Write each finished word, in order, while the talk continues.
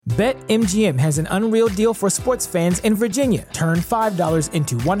BetMGM has an unreal deal for sports fans in Virginia. Turn $5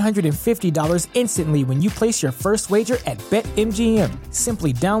 into $150 instantly when you place your first wager at BetMGM.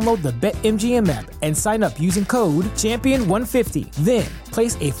 Simply download the BetMGM app and sign up using code Champion150. Then,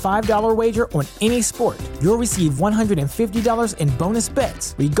 place a $5 wager on any sport. You'll receive $150 in bonus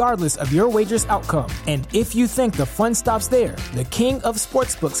bets, regardless of your wager's outcome. And if you think the fun stops there, the King of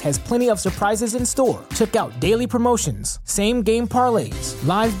Sportsbooks has plenty of surprises in store. Check out daily promotions, same-game parlays,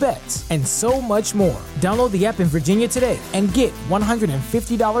 live bets, and so much more. Download the app in Virginia today and get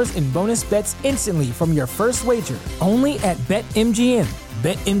 $150 in bonus bets instantly from your first wager. Only at BetMGM.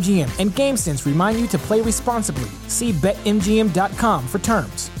 BetMGM and GameSense remind you to play responsibly. See BetMGM.com for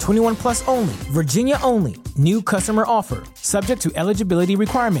terms. 21 plus only. Virginia only. New customer offer. Subject to eligibility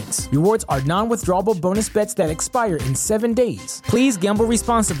requirements. Rewards are non-withdrawable bonus bets that expire in 7 days. Please gamble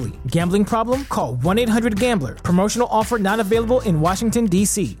responsibly. Gambling problem? Call 1-800-GAMBLER. Promotional offer not available in Washington,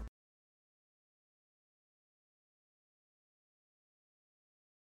 D.C.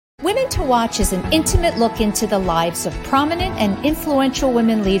 Women to Watch is an intimate look into the lives of prominent and influential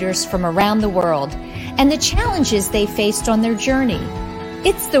women leaders from around the world and the challenges they faced on their journey.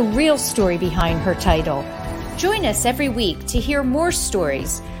 It's the real story behind her title. Join us every week to hear more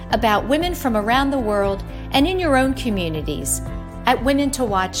stories about women from around the world and in your own communities at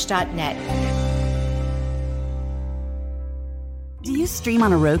womentowatch.net. Do you stream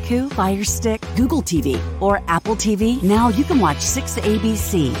on a Roku, Fire Stick, Google TV, or Apple TV? Now you can watch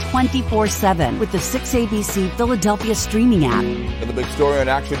 6ABC 24/7 with the 6ABC Philadelphia streaming app. And the big story on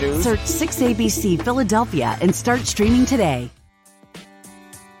Action News? Search 6ABC Philadelphia and start streaming today.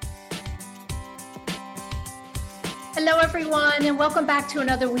 Hello, everyone, and welcome back to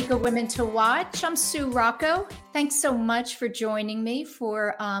another week of Women to Watch. I'm Sue Rocco. Thanks so much for joining me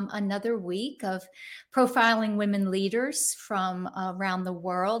for another week of profiling women leaders from around the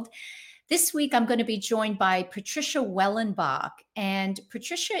world. This week, I'm going to be joined by Patricia Wellenbach, and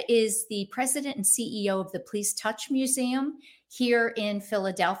Patricia is the president and CEO of the Please Touch Museum here in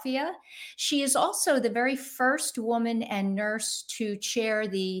Philadelphia. She is also the very first woman and nurse to chair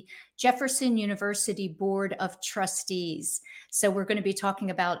the Jefferson University Board of Trustees. So we're going to be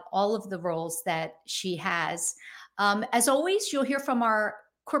talking about all of the roles that she has. As always, you'll hear from our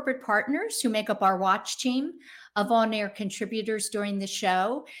corporate partners who make up our watch team of on-air contributors during the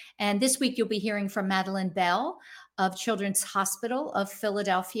show. And this week, you'll be hearing from Madeline Bell of Children's Hospital of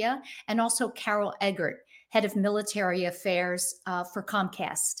Philadelphia, and also Carol Eggert, head of military affairs for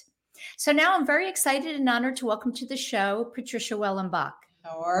Comcast. So now I'm very excited and honored to welcome to the show, Patricia Wellenbach.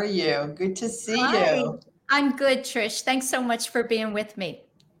 How are you? Good to see Hi. you. I'm good, Trish. Thanks so much for being with me.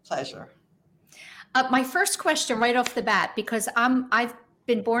 Pleasure. My first question right off the bat, because I've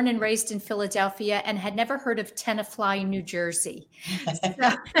been born and raised in Philadelphia and had never heard of Tenafly, New Jersey.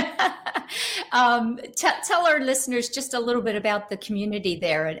 So, tell our listeners just a little bit about the community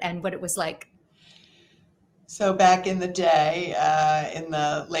there and what it was like. So back in the day, in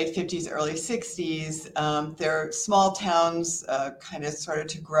the late 50s, early 60s, there small towns kind of started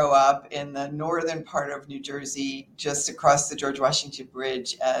to grow up in the northern part of New Jersey, just across the George Washington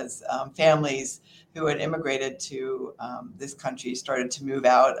Bridge, as families who had immigrated to this country started to move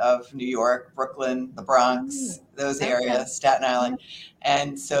out of New York, Brooklyn, the Bronx, those areas, Staten Island.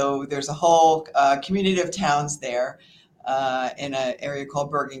 And so there's a whole community of towns there. In an area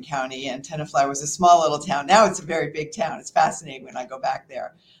called Bergen County, and Tenafly was a small little town. Now it's a very big town. It's fascinating when I go back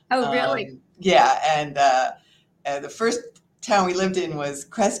there. Oh, really? Yeah, and the first town we lived in was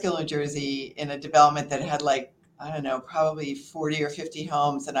Cresskill, New Jersey, in a development that had probably 40 or 50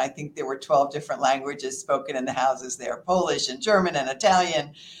 homes, and I think there were 12 different languages spoken in the houses there, Polish and German and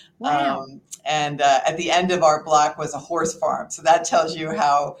Italian. Wow. And at the end of our block was a horse farm. So that tells you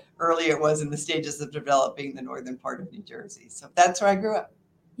how early it was in the stages of developing the northern part of New Jersey. So that's where I grew up.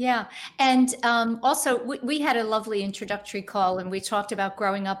 Yeah. And also, we had a lovely introductory call, and we talked about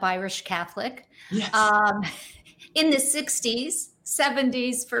growing up Irish Catholic. Yes. In the 60s,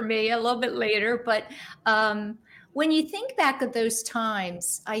 70s for me, a little bit later. But when you think back at those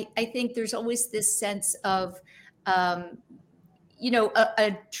times, I think there's always this sense of a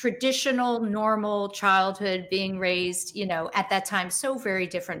traditional, normal childhood being raised, at that time, so very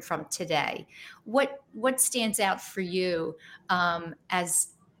different from today. What stands out for you as,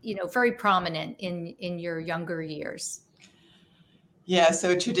 very prominent in your younger years? Yeah,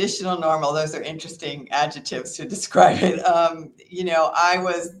 so traditional, normal, those are interesting adjectives to describe it. I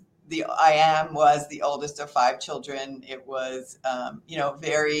was the oldest of 5 children. It was,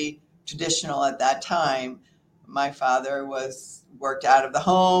 very traditional at that time. My father worked out of the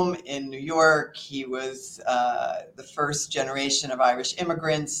home in New York. He was the first generation of Irish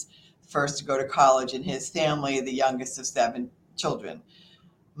immigrants, first to go to college in his family, the youngest of 7 children.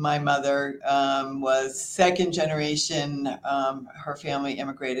 My mother was second generation. Her family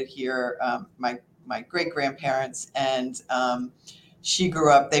immigrated here. My great grandparents, and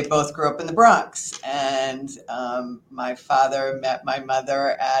they both grew up in the Bronx. And my father met my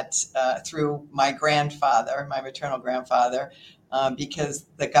mother through my grandfather, my maternal grandfather, because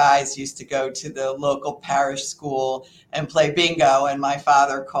the guys used to go to the local parish school and play bingo, and my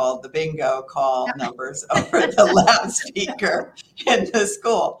father called the bingo call numbers over the loudspeaker in the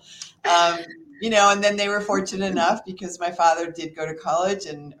school. And then they were fortunate enough, because my father did go to college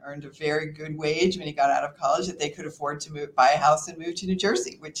and earned a very good wage when he got out of college, that they could afford to buy a house and move to New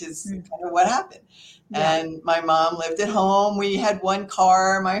Jersey, which is kind of what happened. Yeah. And my mom lived at home. We had one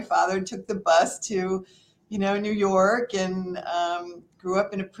car. My father took the bus to New York, and grew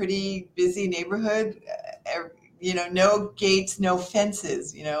up in a pretty busy neighborhood. No gates, no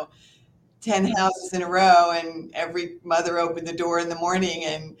fences, 10 houses in a row, and every mother opened the door in the morning,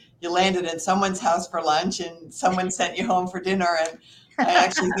 and you landed in someone's house for lunch, and someone sent you home for dinner. And I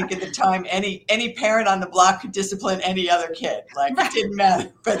actually think at the time, any parent on the block could discipline any other kid. Like, it didn't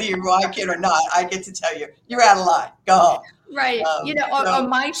matter whether you're my kid or not. I get to tell you, you're out of line. Go home. Right. On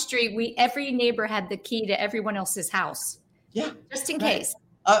my street, every neighbor had the key to everyone else's house. Yeah. Just in case.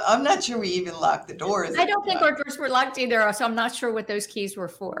 I'm not sure we even locked the doors. I don't think our doors were locked either, so I'm not sure what those keys were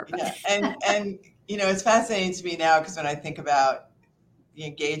for. But. Yeah. And it's fascinating to me now, because when I think about the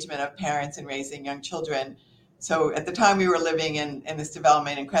engagement of parents in raising young children. So at the time, we were living in this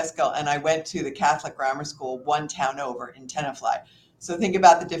development in Cresskill, and I went to the Catholic grammar school one town over in Tenafly. So think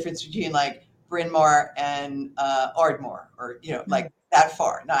about the difference between like Bryn Mawr and Ardmore, or like that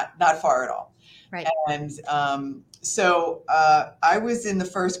far, not far at all. Right. And so I was in the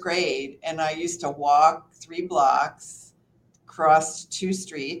first grade, and I used to walk 3 blocks, cross 2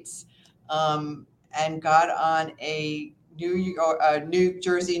 streets, and got on a New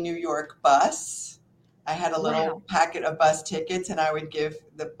Jersey, New York bus. I had a little packet of bus tickets, and I would give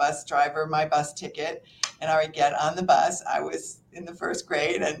the bus driver my bus ticket, and I would get on the bus. I was in the first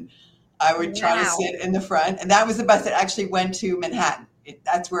grade, and I would try to sit in the front. And that was the bus that actually went to Manhattan.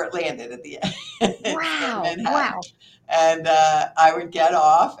 That's where it landed at the end. Wow. Wow. And I would get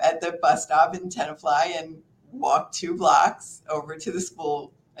off at the bus stop in Tenafly and walk 2 blocks over to the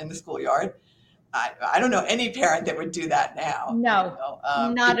school in the schoolyard. I don't know any parent that would do that now. No,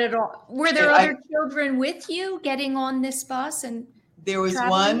 not at all. Were there other children with you getting on this bus? And there was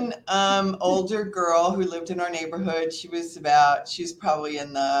traveling? One older girl who lived in our neighborhood. She was probably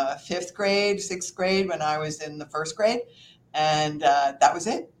in the 5th grade, 6th grade when I was in the 1st grade. And that was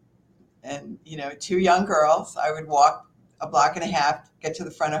it. And, 2 young girls. I would walk a block and a half, get to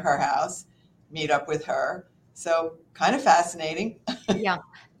the front of her house, meet up with her. So kind of fascinating. Yeah,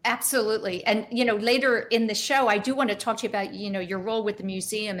 absolutely. And, later in the show, I do want to talk to you about, your role with the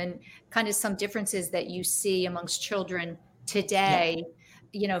museum and kind of some differences that you see amongst children today,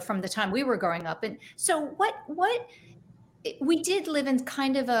 from the time we were growing up. And so we did live in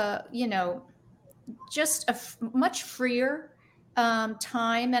kind of a, just a much freer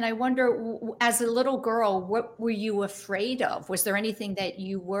time. And I wonder, as a little girl, what were you afraid of? Was there anything that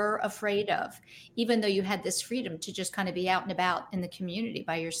you were afraid of, even though you had this freedom to just kind of be out and about in the community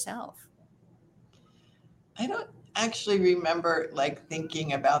by yourself? I don't actually remember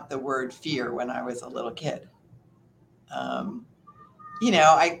thinking about the word fear when I was a little kid. I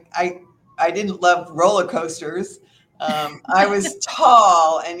didn't love roller coasters. I was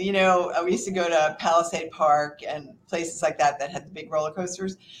tall, and, we used to go to Palisade Park and places like that had the big roller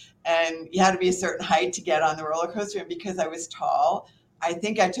coasters, and you had to be a certain height to get on the roller coaster. And because I was tall, I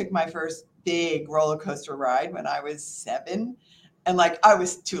think I took my first big roller coaster ride when I was 7, and I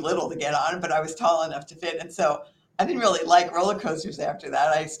was too little to get on, but I was tall enough to fit. And so I didn't really like roller coasters after that.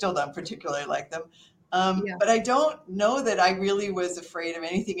 I still don't particularly like them. But I don't know that I really was afraid of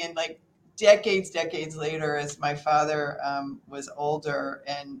anything. And decades later, as my father was older,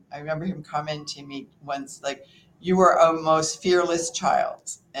 and I remember him coming to me once, you were a most fearless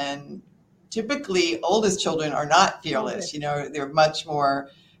child. And typically oldest children are not fearless. They're much more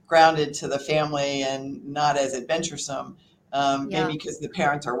grounded to the family and not as adventuresome, maybe because the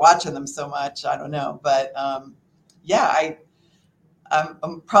parents are watching them so much. I don't know. But I'm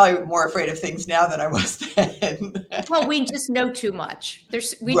probably more afraid of things now than I was then. Well, we just know too much.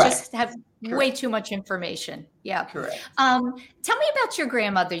 Just have Way too much information. Yeah. Correct. Tell me about your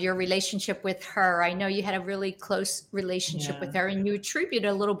grandmother, your relationship with her. I know you had a really close relationship with her, and you attribute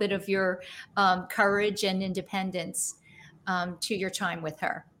a little bit of your courage and independence to your time with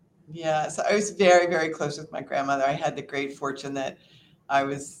her. Yeah, so I was very, very close with my grandmother. I had the great fortune that I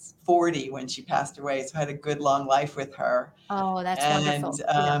was 40 when she passed away, so I had a good long life with her. Oh, that's And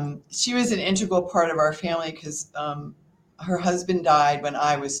wonderful. she was an integral part of our family because her husband died when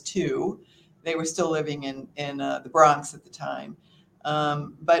I was 2. They were still living in the Bronx at the time.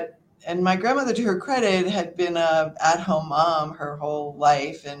 And my grandmother, to her credit, had been a at-home mom her whole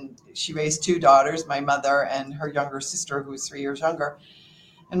life, and she raised 2 daughters, my mother and her younger sister, who was 3 years younger.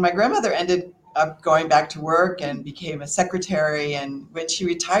 And my grandmother ended up going back to work and became a secretary. And when she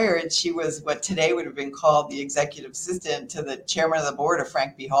retired, she was what today would have been called the executive assistant to the chairman of the board of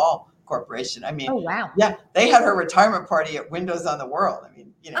Frank B. Hall Corporation. I mean, oh, wow. Yeah, they had her retirement party at Windows on the World. I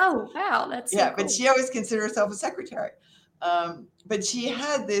mean, Oh, wow. That's so cool. But she always considered herself a secretary. But she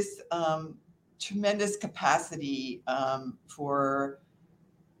had this tremendous capacity for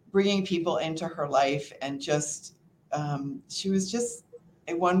bringing people into her life, and just she was just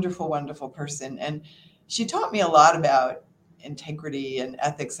a wonderful, wonderful person. And she taught me a lot about integrity and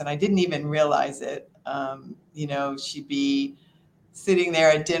ethics, and I didn't even realize it. She'd be sitting there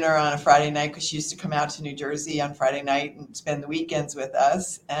at dinner on a Friday night, because she used to come out to New Jersey on Friday night and spend the weekends with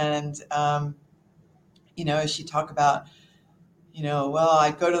us. And, she'd talk about, well,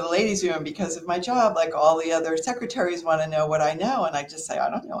 I go to the ladies' room because of my job. Like all the other secretaries want to know what I know. And I just say, I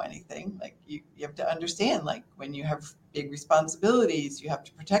don't know anything. Like you have to understand, like when you have big responsibilities, you have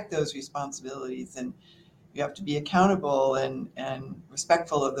to protect those responsibilities, and you have to be accountable and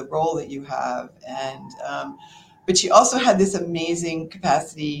respectful of the role that you have. And, but she also had this amazing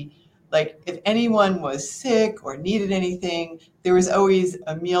capacity. Like if anyone was sick or needed anything, there was always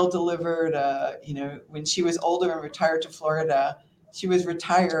a meal delivered. When she was older and retired to Florida, she was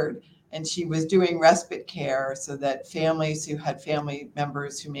retired and she was doing respite care so that families who had family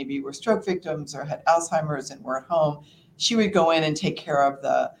members who maybe were stroke victims or had Alzheimer's and were at home, she would go in and take care of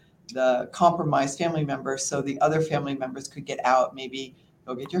the compromised family members so the other family members could get out, maybe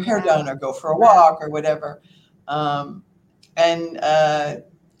go get your hair done or go for a walk or whatever.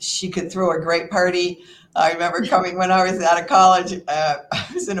 She could throw a great party. I remember coming when I was out of college. I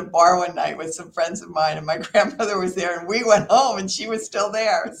was in a bar one night with some friends of mine, and my grandmother was there, and we went home, and she was still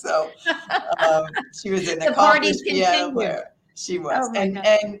there. So she was an accomplished piano player. She was, and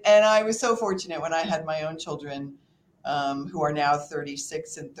I was so fortunate when I had my own children, who are now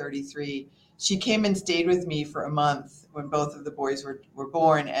 36 and 33. She came and stayed with me for a month when both of the boys were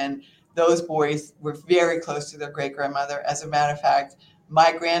born, and those boys were very close to their great grandmother. As a matter of fact,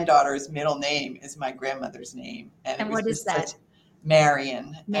 my granddaughter's middle name is my grandmother's name. And what is that?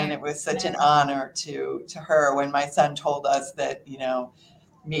 Marion. And it was such an honor to her when my son told us that,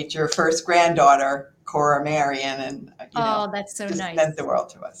 meet your first granddaughter, Cora Marion. And, that's so just nice. Meant the world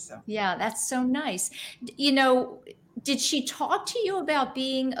to us. So. Yeah, that's so nice. Did she talk to you about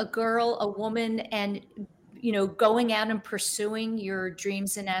being a girl, a woman, and, going out and pursuing your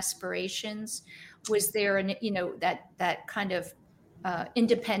dreams and aspirations? Was there that kind of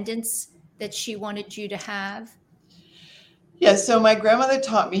independence that she wanted you to have? Yeah, so my grandmother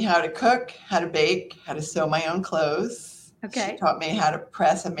taught me how to cook, how to bake, how to sew my own clothes. Okay. She taught me how to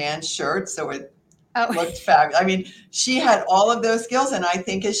press a man's shirt so it looked fabulous. I mean, she had all of those skills, and I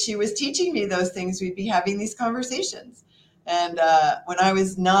think as she was teaching me those things, we'd be having these conversations. And when I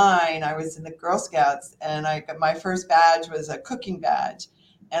was 9, I was in the Girl Scouts, and my first badge was a cooking badge.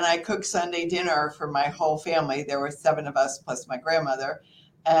 And I cooked Sunday dinner for my whole family. There were 7 of us plus my grandmother.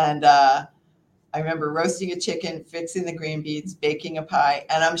 And I remember roasting a chicken, fixing the green beans, baking a pie.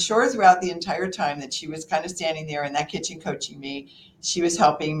 And I'm sure throughout the entire time that she was kind of standing there in that kitchen coaching me, she was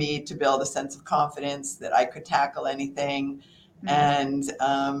helping me to build a sense of confidence that I could tackle anything. Mm-hmm.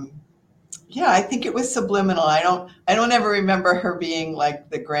 And I think it was subliminal. I don't ever remember her being like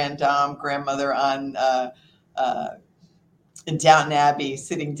the grandmother on in Downton Abbey,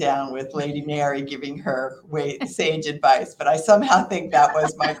 sitting down with Lady Mary, giving her sage advice. But I somehow think that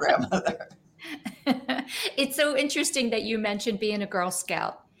was my grandmother. It's so interesting that you mentioned being a Girl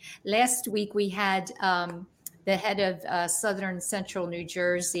Scout. Last week we had the head of Southern Central New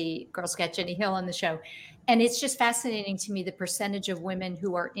Jersey, Girl Scout Jenny Hill, on the show. And it's just fascinating to me the percentage of women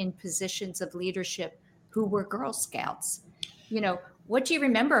who are in positions of leadership who were Girl Scouts. What do you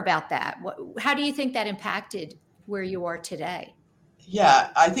remember about that? How do you think that impacted where you are today? Yeah,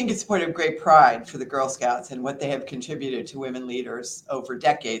 I think it's a point of great pride for the Girl Scouts and what they have contributed to women leaders over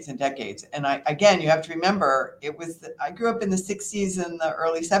decades and decades. And you have to remember, I grew up in the 60s and the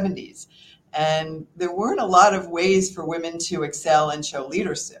early 70s. And there weren't a lot of ways for women to excel and show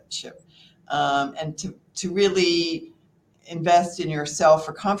leadership, and to really invest in yourself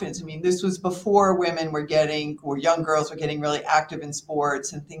for confidence. I mean, this was before women or young girls were getting really active in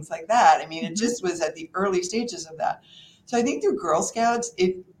sports and things like that. I mean, it just was at the early stages of that. So I think through Girl Scouts,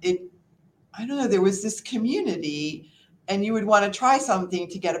 I don't know, there was this community, and you would want to try something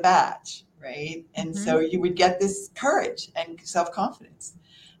to get a badge, right? And so you would get this courage and self-confidence.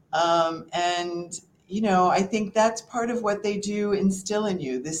 And, I think that's part of what they do instill in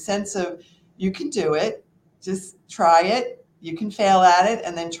you, this sense of you can do it, just try it, you can fail at it,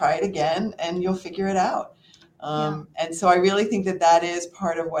 and then try it again, and you'll figure it out. And so I really think that is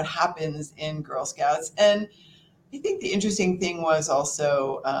part of what happens in Girl Scouts. And I think the interesting thing was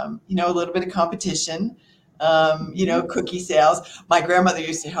also, a little bit of competition, cookie sales. My grandmother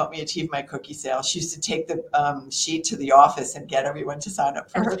used to help me achieve my cookie sale. She used to take the sheet to the office and get everyone to sign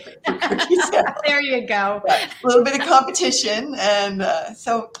up for her cookie sale. There you go. A little bit of competition. And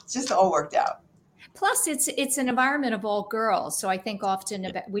so it just all worked out. Plus, it's an environment of all girls. So I think often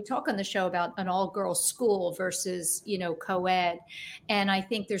we talk on the show about an all-girls school versus, co-ed. And I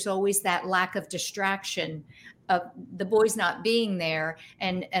think there's always that lack of distraction of the boys not being there,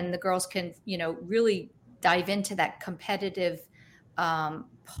 and the girls can, really dive into that competitive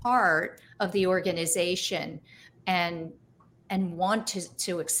part of the organization and want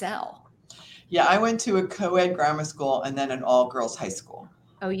to excel. Yeah, I went to a co-ed grammar school and then an all-girls high school.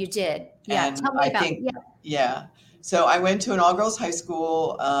 Oh, you did? Yeah. And tell me about. Yeah. So I went to an all-girls high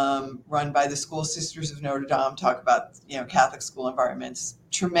school run by the School Sisters of Notre Dame. Talk about, Catholic school environments.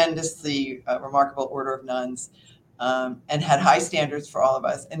 Tremendously remarkable order of nuns, and had high standards for all of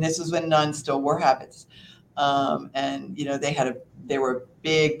us. And this was when nuns still wore habits. And, they were a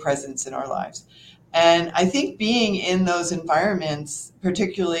big presence in our lives. And I think being in those environments,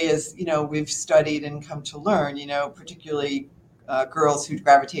 particularly as, we've studied and come to learn, particularly girls who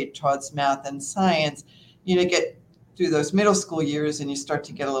gravitate towards math and science, get through those middle school years and you start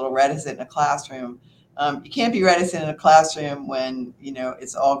to get a little reticent in a classroom. You can't be reticent in a classroom when,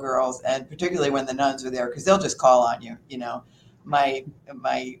 it's all girls, and particularly when the nuns are there, because they'll just call on you. My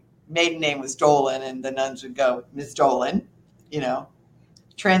maiden name was Dolan, and the nuns would go, Miss Dolan,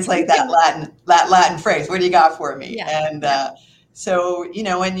 translate that Latin phrase. What do you got for me? Yeah. And so,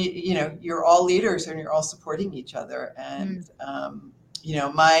 when you're all leaders and you're all supporting each other. And,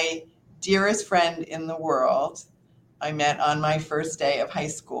 my dearest friend in the world, I met on my first day of high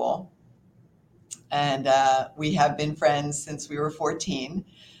school. And we have been friends since we were 14.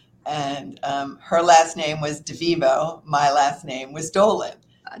 And her last name was DeVivo. My last name was Dolan.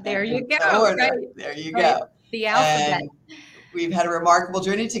 There you go. Right. There you go. The alphabet. And we've had a remarkable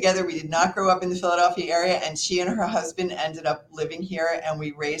journey together. We did not grow up in the Philadelphia area, and she and her husband ended up living here, and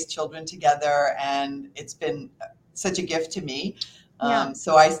we raised children together, and it's been such a gift to me.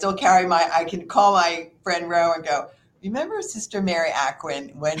 So I still I can call my friend Ro and go, remember Sister Mary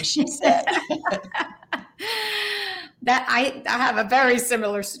Aquin when she said that I have a very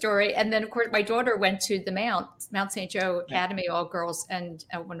similar story. And then of course my daughter went to the Mount St. Joe Academy, all girls, and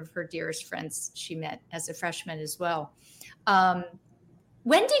one of her dearest friends she met as a freshman as well.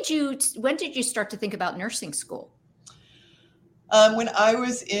 When did you start to think about nursing school? When I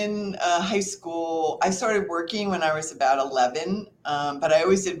was in high school, I started working when I was about 11, but I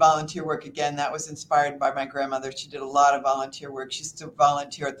always did volunteer work. Again, that was inspired by my grandmother. She did a lot of volunteer work. She used to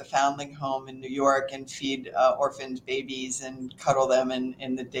volunteer at the Foundling Home in New York and feed orphaned babies and cuddle them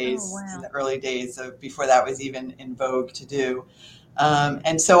in the days, in the early days of before that was even in vogue to do.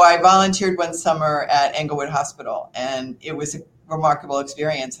 And so I volunteered one summer at Englewood Hospital, and it was a remarkable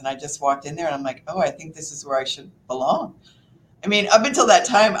experience. And I just walked in there and I'm like, oh, I think this is where I should belong. I mean, up until that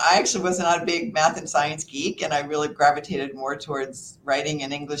time, I actually was not a big math and science geek, and I really gravitated more towards writing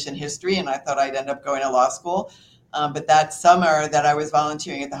and English and history, and I thought I'd end up going to law school. But that summer that I was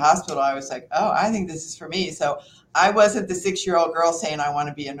volunteering at the hospital, I was like, oh, I think this is for me. So I wasn't the 6-year-old girl saying I want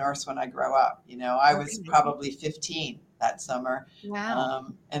to be a nurse when I grow up. I was probably 15 that summer.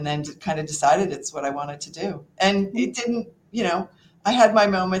 Wow. And then kind of decided it's what I wanted to do. And it didn't, I had my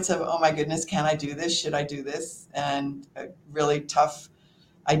moments of, oh my goodness, can I do this? Should I do this? And a really tough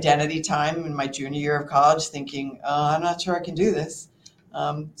identity time in my junior year of college thinking, oh, I'm not sure I can do this.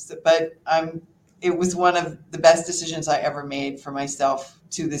 But it was one of the best decisions I ever made for myself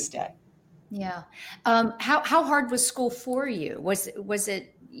to this day. Yeah. How hard was school for you? Was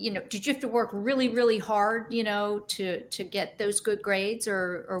it, did you have to work really, really hard, to get those good grades,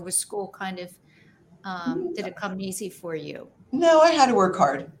 or was school kind of, did it come easy for you? No, I had to work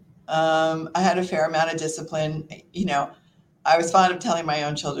hard. I had a fair amount of discipline. I was fond of telling my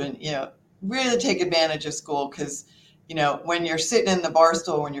own children, really take advantage of school because, when you're sitting in the bar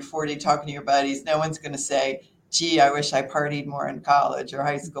stool when you're 40 talking to your buddies, no one's going to say, gee, I wish I partied more in college or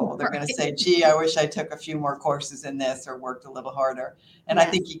high school. They're going to say, gee, I wish I took a few more courses in this or worked a little harder. And I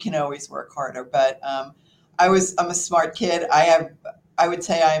think you can always work harder. But I'm a smart kid. I would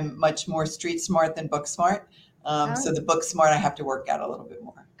say I'm much more street smart than book smart. So the book smart, I have to work out a little bit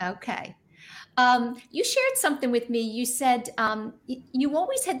more. Okay. You shared something with me. You said you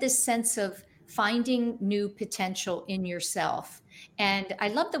always had this sense of finding new potential in yourself. And I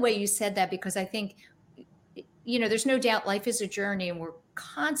love the way you said that because I think, there's no doubt life is a journey and we're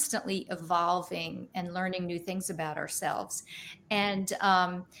constantly evolving and learning new things about ourselves. And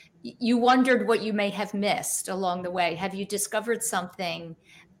you wondered what you may have missed along the way. Have you discovered something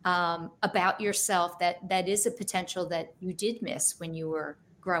about yourself that is a potential that you did miss when you were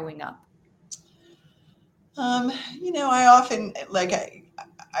growing up? I often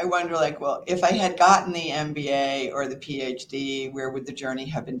I wonder well, if I had gotten the MBA or the PhD, where would the journey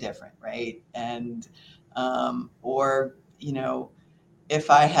have been different, right? And or if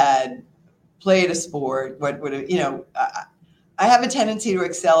I had played a sport, what would have, I have a tendency to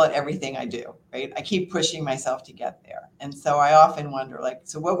excel at everything I do, right? I keep pushing myself to get there. And so I often wonder,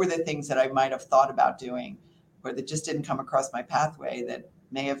 so what were the things that I might have thought about doing or that just didn't come across my pathway that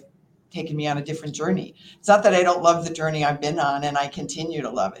may have taken me on a different journey? It's not that I don't love the journey I've been on, and I continue to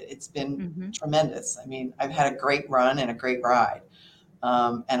love it. It's been tremendous. I mean, I've had a great run and a great ride,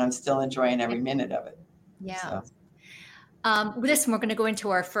 and I'm still enjoying every minute of it. Yeah. Listen, we're going to go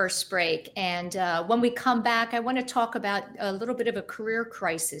into our first break. And when we come back, I want to talk about a little bit of a career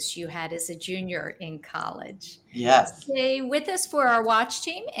crisis you had as a junior in college. Yes. Stay with us for our watch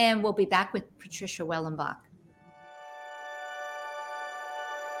team, and we'll be back with Patricia Wellenbach.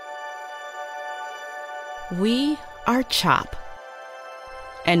 We are CHOP,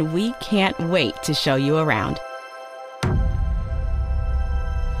 and we can't wait to show you around.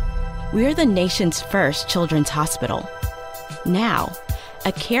 We're the nation's first children's hospital. Now,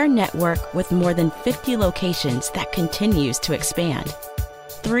 a care network with more than 50 locations that continues to expand.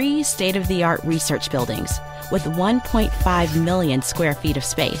 3 state-of-the-art research buildings with 1.5 million square feet of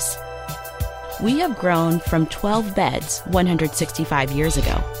space. We have grown from 12 beds 165 years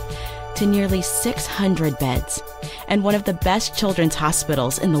ago to nearly 600 beds and one of the best children's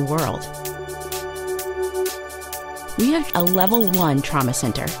hospitals in the world. We have a level 1 trauma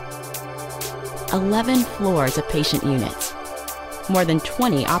center, 11 floors of patient units, more than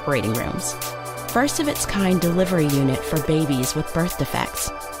 20 operating rooms, first of its kind delivery unit for babies with birth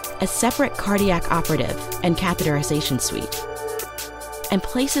defects, a separate cardiac operative and catheterization suite, and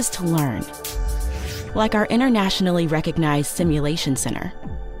places to learn, like our internationally recognized simulation center.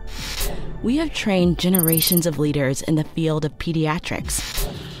 We have trained generations of leaders in the field of pediatrics.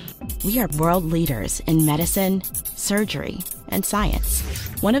 We are world leaders in medicine, surgery, and science.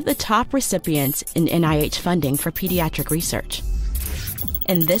 One of the top recipients in NIH funding for pediatric research.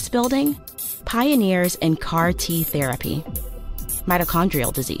 In this building, pioneers in CAR T therapy,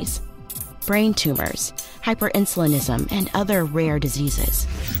 mitochondrial disease, brain tumors, hyperinsulinism, and other rare diseases.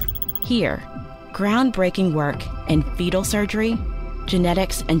 Here, groundbreaking work in fetal surgery,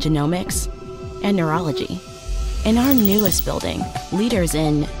 genetics and genomics, and neurology. In our newest building, leaders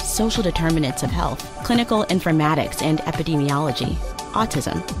in social determinants of health, clinical informatics and epidemiology,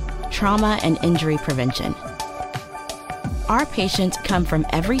 autism, trauma and injury prevention. Our patients come from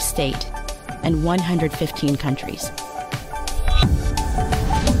every state and 115 countries.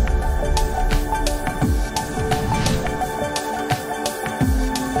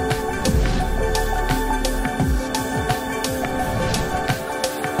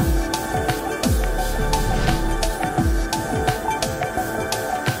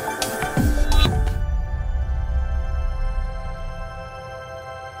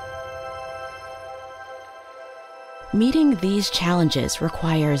 Meeting these challenges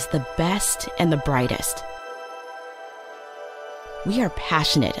requires the best and the brightest. We are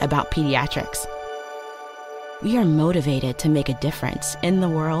passionate about pediatrics. We are motivated to make a difference in the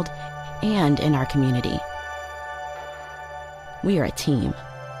world and in our community. We are a team.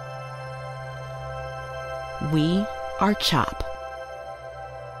 We are CHOP.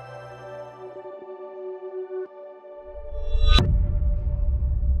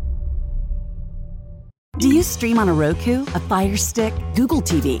 Do you stream on a Roku, a Fire Stick, Google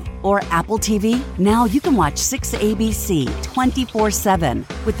TV, or Apple TV? Now you can watch 6ABC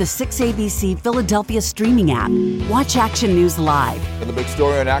 24/7 with the 6ABC Philadelphia streaming app. Watch action news live. And the big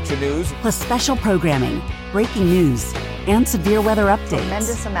story on Action News. Plus special programming, breaking news, and severe weather updates.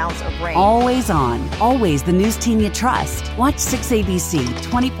 Tremendous amounts of rain. Always on, always the news team you trust. Watch 6ABC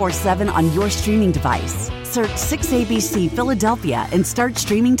 24/7 on your streaming device. Search 6ABC Philadelphia and start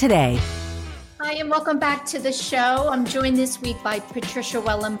streaming today. Hi, and welcome back to the show. I'm joined this week by Patricia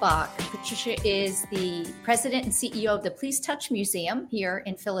Wellenbach. Patricia is the president and CEO of the Please Touch Museum here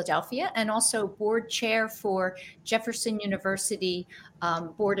in Philadelphia, and also board chair for Jefferson University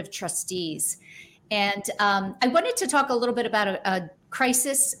Board of Trustees. And I wanted to talk a little bit about a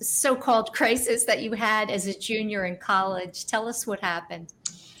crisis, so-called crisis that you had as a junior in college. Tell us what happened.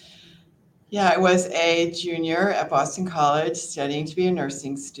 Yeah, I was a junior at Boston College studying to be a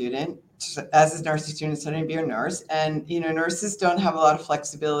nursing student. As a nursing student, studying to be a nurse. And, nurses don't have a lot of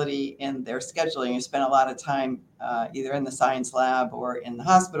flexibility in their scheduling. You spend a lot of time either in the science lab or in the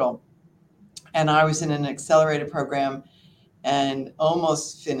hospital. And I was in an accelerated program and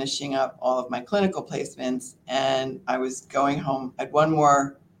almost finishing up all of my clinical placements. And I was going home. I had one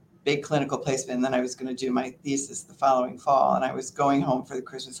more big clinical placement, and then I was going to do my thesis the following fall. And I was going home for the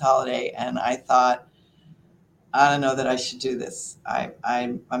Christmas holiday, and I thought, I don't know that I should do this.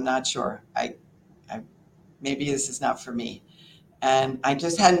 I'm not sure. I maybe this is not for me. And I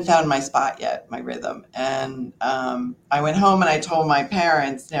just hadn't found my spot yet, my rhythm. And I went home and I told my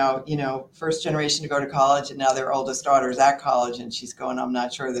parents, now, first generation to go to college, and now their oldest daughter's at college, and she's going, I'm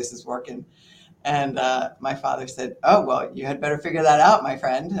not sure this is working. And my father said, oh, well, you had better figure that out, my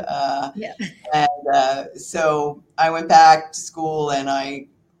friend. Yeah. And so I went back to school and I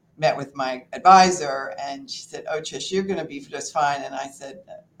met with my advisor, and she said, oh, Trish, you're going to be just fine. And I said,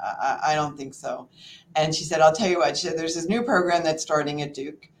 I don't think so. And she said, I'll tell you what, she said, there's this new program that's starting at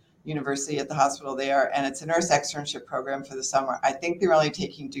Duke University at the hospital there, and it's a nurse externship program for the summer. I think they're only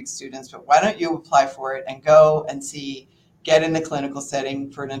taking Duke students, but why don't you apply for it and go and see, get in the clinical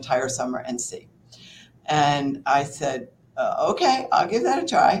setting for an entire summer and see. And I said, okay, I'll give that a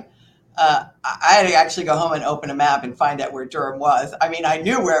try. I had to actually go home and open a map and find out where Durham was. I mean, I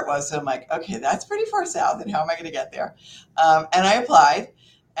knew where it was, so I'm like, okay, that's pretty far south, and how am I going to get there? And I applied,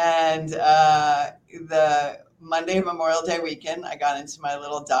 and the Monday of Memorial Day weekend, I got into my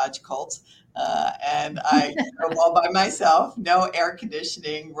little Dodge Colt, and I drove all by myself, no air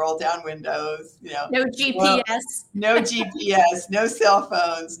conditioning, roll down windows, No GPS. No GPS, no cell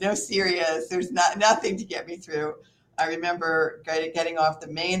phones, no Sirius. There's nothing to get me through. I remember getting off the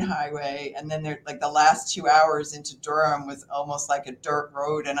main highway, and then the last 2 hours into Durham was almost like a dirt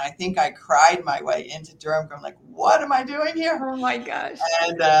road. And I think I cried my way into Durham, going like, what am I doing here? Oh my gosh.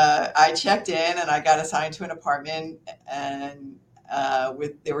 And I checked in and I got assigned to an apartment, and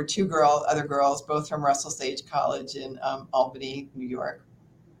there were two other girls, both from Russell Sage College in Albany, New York.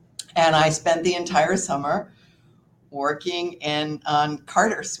 And I spent the entire summer working on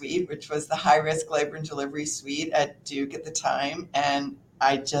Carter Suite, which was the high-risk labor and delivery suite at Duke at the time. And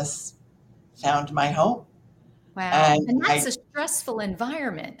I just found my home. Wow. And that's a stressful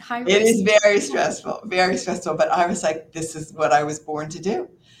environment. It is very stressful, But I was like, this is what I was born to do.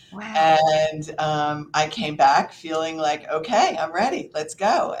 Wow. And I came back feeling like, okay, I'm ready. Let's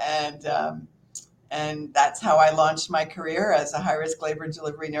go. And that's how I launched my career as a high-risk labor and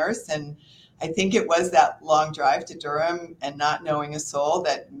delivery nurse. And I think it was that long drive to Durham and not knowing a soul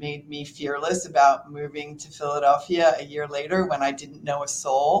that made me fearless about moving to Philadelphia a year later when I didn't know a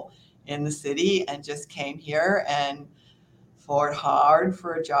soul in the city, and just came here and fought hard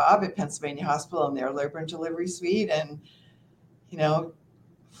for a job at Pennsylvania Hospital in their labor and delivery suite. And,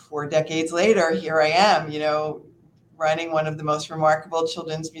 4 decades later, here I am, running one of the most remarkable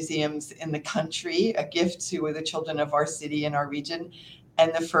children's museums in the country, a gift to the children of our city and our region,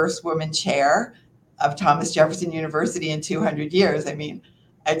 and the first woman chair of Thomas Jefferson University in 200 years. I mean,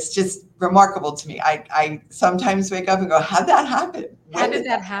 it's just remarkable to me. I sometimes wake up and go, how'd that happen? How did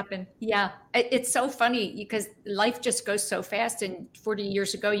that happen? Yeah. It's so funny because life just goes so fast. And 40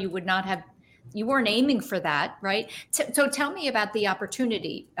 years ago, you weren't aiming for that, right? So tell me about the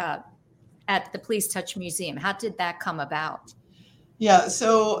opportunity at the Please Touch Museum. How did that come about? Yeah,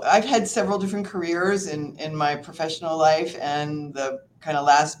 so I've had several different careers in my professional life, and the kind of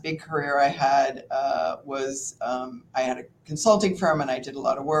last big career I had was I had a consulting firm, and I did a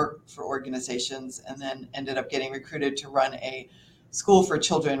lot of work for organizations, and then ended up getting recruited to run a school for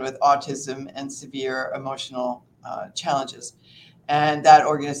children with autism and severe emotional challenges. And that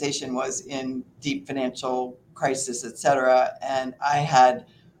organization was in deep financial crisis, et cetera. And I had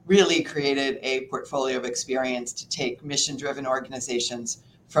really created a portfolio of experience to take mission-driven organizations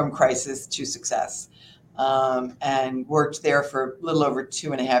from crisis to success. And worked there for a little over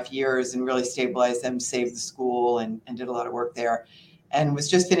 2.5 years and really stabilized them, saved the school, and did a lot of work there. and was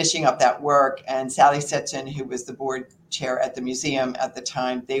just finishing up that work. And Sally Stetson, who was the board chair at the museum at the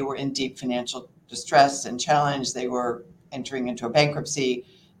time, they were in deep financial distress and challenge. They were entering into a bankruptcy.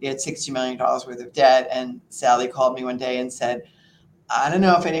 They had $60 million worth of debt. And Sally called me one day and said, I don't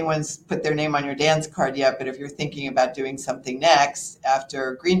know if anyone's put their name on your dance card yet, but if you're thinking about doing something next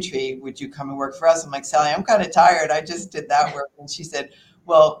after Green Tree, would you come and work for us? I'm like, Sally, I'm kind of tired. I just did that work. And she said,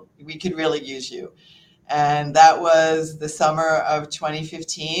 well, we could really use you. And that was the summer of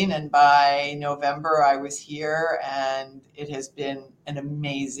 2015. And by November, I was here, and it has been an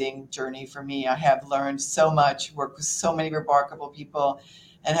amazing journey for me. I have learned so much, worked with so many remarkable people,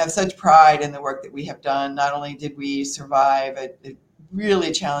 and have such pride in the work that we have done. Not only did we survive a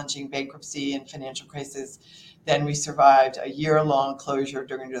really challenging bankruptcy and financial crisis, then we survived a year-long closure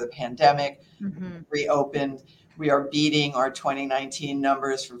during the pandemic, reopened. We are beating our 2019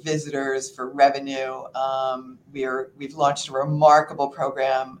 numbers for visitors, for revenue. We've launched a remarkable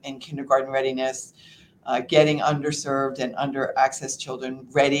program in kindergarten readiness, getting underserved and under-accessed children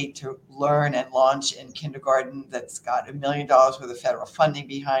ready to learn and launch in kindergarten. That's got $1 million worth of federal funding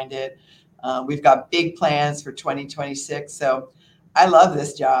behind it. We've got big plans for 2026. So I love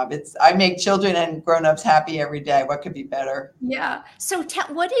this job. I make children and grown-ups happy every day. What could be better? Yeah. So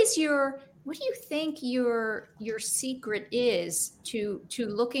what do you think your secret is to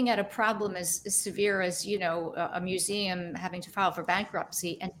looking at a problem as severe as, a museum having to file for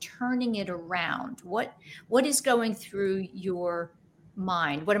bankruptcy and turning it around? What is going through your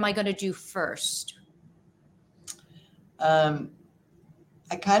mind? What am I going to do first? I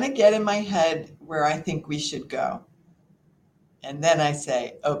kind of get in my head where I think we should go. And then I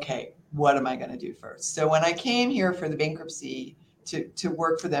say, okay, what am I going to do first? So when I came here for the bankruptcy, to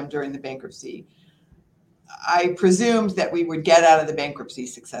work for them during the bankruptcy, I presumed that we would get out of the bankruptcy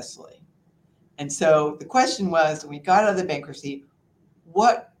successfully. And so the question was, when we got out of the bankruptcy,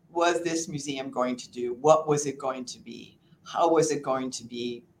 what was this museum going to do? What was it going to be? How was it going to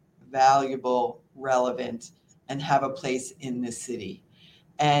be valuable, relevant, and have a place in this city?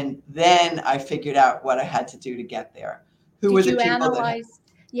 And then I figured out what I had to do to get there. Who were the people that...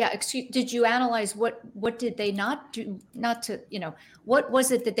 Yeah. Did you analyze what did they not do? What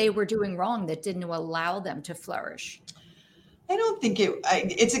was it that they were doing wrong that didn't allow them to flourish? I don't think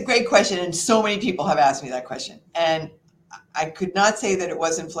it's a great question. And so many people have asked me that question. And I could not say that it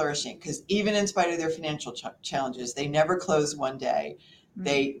wasn't flourishing, because even in spite of their financial challenges, they never closed one day.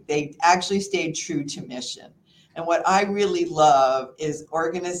 Mm-hmm. They actually stayed true to mission. And what I really love is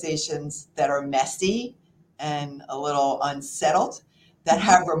organizations that are messy and a little unsettled, that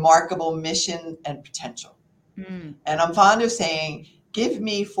have remarkable mission and potential. And I'm fond of saying, give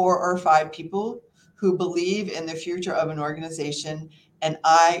me 4 or 5 people who believe in the future of an organization, and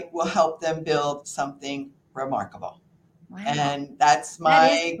I will help them build something remarkable. Wow. And that is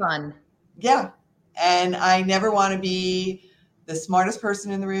fun. Yeah. And I never want to be the smartest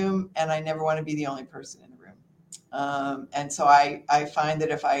person in the room, and I never want to be the only person in the room. And so I find that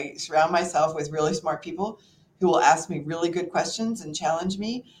if I surround myself with really smart people who will ask me really good questions and challenge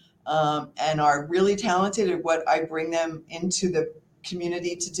me, and are really talented at what I bring them into the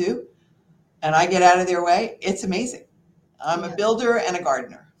community to do, and I get out of their way, it's amazing. I'm a builder and a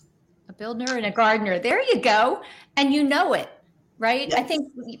gardener. A builder and a gardener. There you go. And you know it, right? Yes. I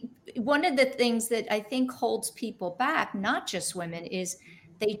think one of the things that I think holds people back, not just women, is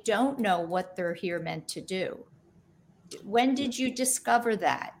they don't know what they're here meant to do. When did you discover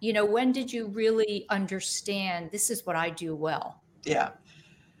that? When did you really understand this is what I do well? Yeah.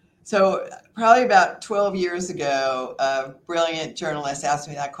 So probably about 12 years ago, a brilliant journalist asked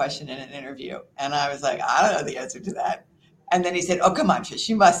me that question in an interview. And I was like, I don't know the answer to that. And then he said, oh, come on, Trish,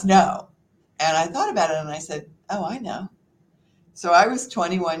 you must know. And I thought about it and I said, oh, I know. So I was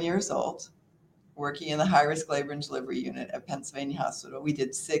 21 years old, working in the high-risk labor and delivery unit at Pennsylvania Hospital. We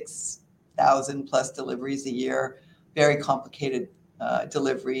did 6,000 plus deliveries a year. Very complicated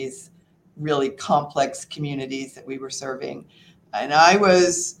deliveries, really complex communities that we were serving. And I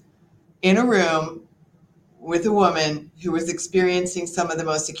was in a room with a woman who was experiencing some of the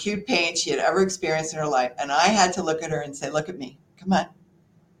most acute pain she had ever experienced in her life. And I had to look at her and say, look at me, come on.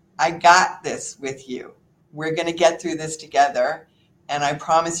 I got this with you. We're going to get through this together. And I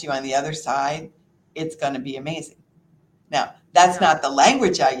promise you on the other side, it's going to be amazing. Now, that's not the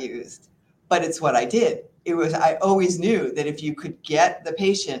language I used, but it's what I did. I always knew that if you could get the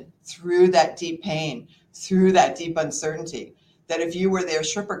patient through that deep pain, through that deep uncertainty, that if you were their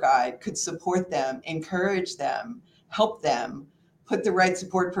Sherpa guide, could support them, encourage them, help them, put the right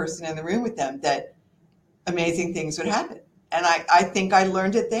support person in the room with them, that amazing things would happen. And I think I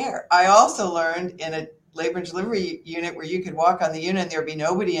learned it there. I also learned in a labor and delivery unit where you could walk on the unit and there'd be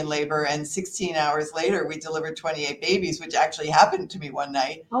nobody in labor. And 16 hours later, we delivered 28 babies, which actually happened to me one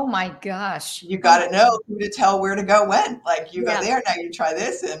night. Oh my gosh. You got to know who to tell where to go when. Like you Yeah. go there, now you try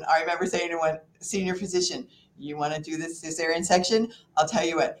this. And I remember saying to one senior physician, you want to do this cesarean section? I'll tell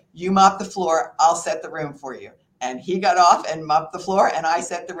you what, you mop the floor, I'll set the room for you. And he got off and mopped the floor, and I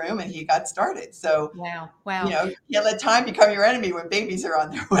set the room, and he got started. So, Wow. you can't let time become your enemy when babies are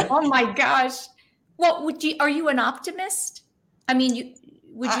on their way. Oh my gosh. Well, are you an optimist? I mean,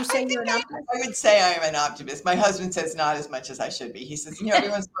 would you say you're an optimist? I would say I am an optimist. My husband says not as much as I should be. He says, every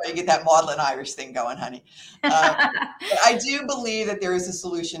once in a while you get that maudlin Irish thing going, honey. But I do believe that there is a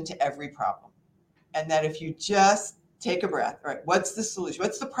solution to every problem. And that if you just take a breath, right? What's the solution?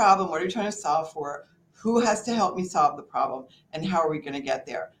 What's the problem? What are you trying to solve for? Who has to help me solve the problem? And how are we going to get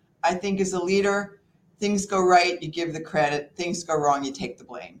there? I think as a leader, things go right, you give the credit. Things go wrong, you take the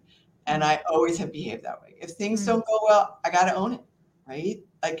blame. And I always have behaved that way. If things don't go well, I got to own it, right?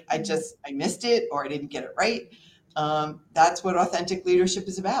 Like I missed it or I didn't get it right. That's what authentic leadership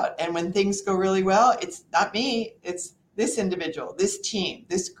is about. And when things go really well, it's not me, it's this individual, this team,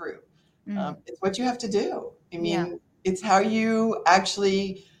 this group. It's what you have to do. I mean, it's how you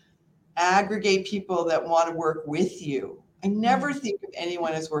actually aggregate people that want to work with you. I never think of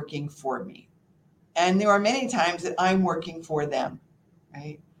anyone as working for me. And there are many times that I'm working for them,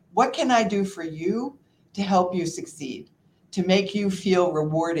 right? What can I do for you to help you succeed, to make you feel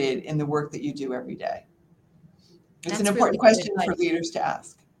rewarded in the work that you do every day? It's an important question for leaders to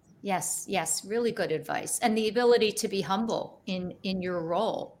ask. Yes, really good advice. And the ability to be humble in your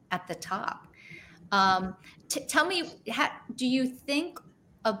role at the top. Tell me, do you think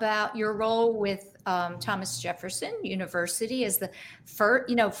about your role with Thomas Jefferson University as the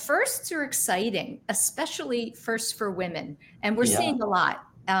first? Firsts are exciting, especially firsts for women, and we're seeing a lot.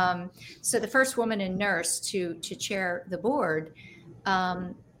 So the first woman in nurse to chair the board.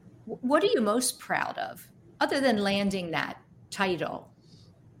 What are you most proud of, other than landing that title?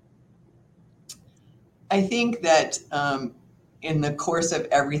 I think that in the course of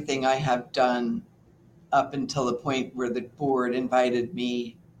everything I have done up until the point where the board invited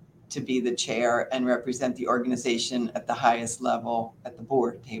me to be the chair and represent the organization at the highest level at the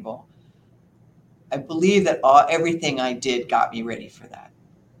board table, I believe that everything I did got me ready for that.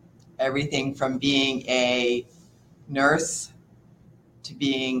 Everything from being a nurse to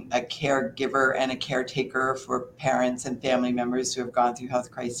being a caregiver and a caretaker for parents and family members who have gone through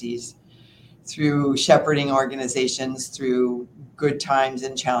health crises, through shepherding organizations through good times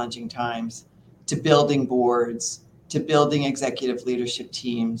and challenging times, to building boards, to building executive leadership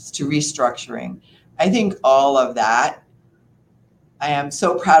teams, to restructuring. I think all of that, I am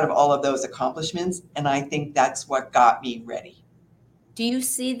so proud of all of those accomplishments, and I think that's what got me ready. Do you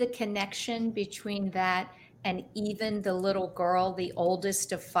see the connection between that and even the little girl, the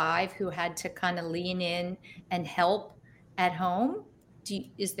oldest of 5, who had to kind of lean in and help at home?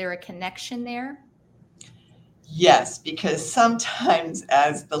 Is there a connection there? Yes, because sometimes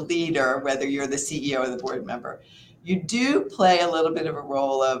as the leader, whether you're the CEO or the board member, you do play a little bit of a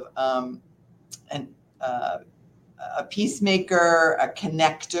role of a peacemaker, a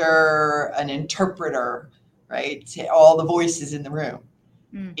connector, an interpreter, right, to all the voices in the room.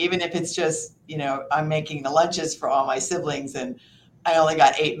 Even if it's just, I'm making the lunches for all my siblings and I only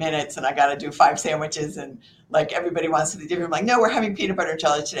got 8 minutes and I got to do 5 sandwiches and like everybody wants to be different. I'm like, no, we're having peanut butter and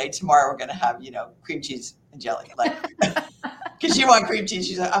jelly today. Tomorrow we're going to have, cream cheese and jelly. Like, because you want cream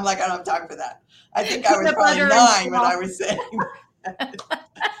cheese. I'm like, I don't have time for that. I think I was probably 9 when I was saying that.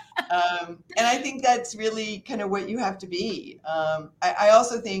 And I think that's really kind of what you have to be. I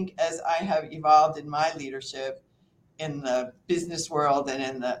also think as I have evolved in my leadership in the business world and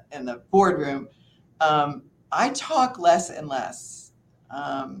in the boardroom, I talk less and less.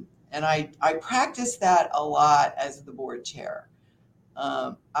 And I practice that a lot as the board chair.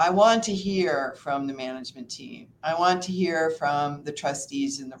 I want to hear from the management team. I want to hear from the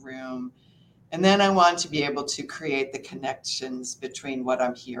trustees in the room. And then I want to be able to create the connections between what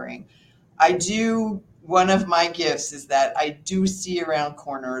I'm hearing. One of my gifts is that I do see around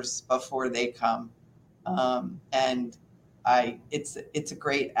corners before they come. And it's a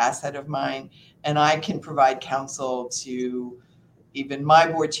great asset of mine. And I can provide counsel to even my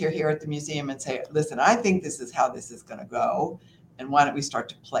board chair here at the museum and say, listen, I think this is how this is going to go. And why don't we start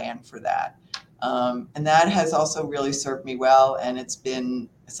to plan for that? And that has also really served me well. And it's been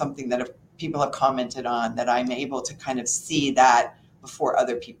something that people have commented on, that I'm able to kind of see that before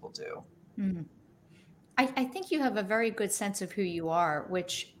other people do. Mm-hmm. I think you have a very good sense of who you are,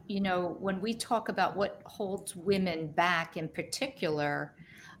 which, when we talk about what holds women back in particular,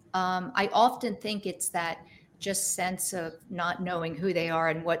 I often think it's that just sense of not knowing who they are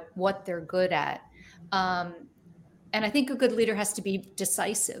and what they're good at. And I think a good leader has to be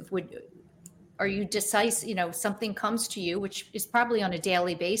decisive. Are you decisive? Something comes to you, which is probably on a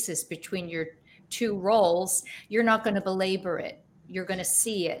daily basis between your two roles. You're not going to belabor it. You're going to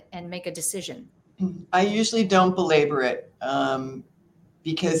see it and make a decision. I usually don't belabor it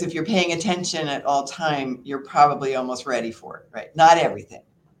because if you're paying attention at all time, you're probably almost ready for it, right? Not everything.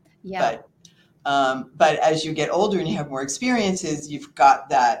 Yeah. But as you get older and you have more experiences, you've got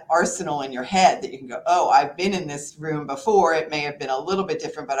that arsenal in your head that you can go, oh, I've been in this room before. It may have been a little bit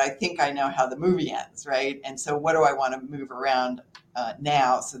different, but I think I know how the movie ends, right? And so what do I want to move around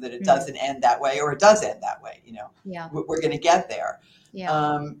now so that it doesn't end that way, or it does end that way? Yeah. We're going to get there.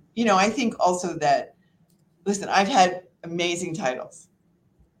 Yeah. I think also that, listen, I've had amazing titles: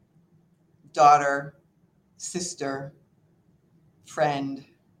 daughter, sister, friend,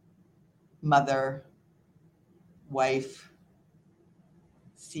 mother, wife,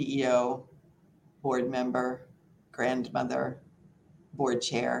 CEO, board member, grandmother, board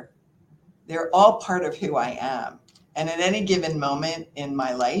chair. They're all part of who I am. And at any given moment in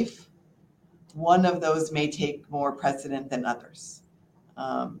my life, one of those may take more precedent than others.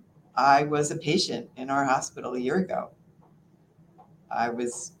 I was a patient in our hospital a year ago. I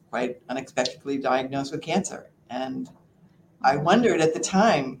was quite unexpectedly diagnosed with cancer. And I wondered at the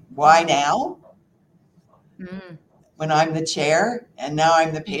time, why now? When I'm the chair and now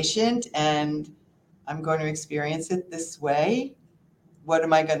I'm the patient and I'm going to experience it this way, what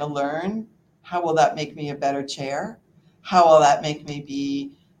am I going to learn? How will that make me a better chair? How will that make me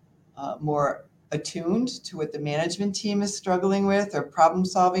be more attuned to what the management team is struggling with or problem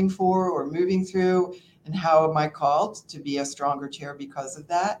solving for or moving through? And how am I called to be a stronger chair because of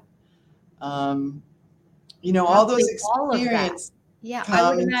that? All those experiences I would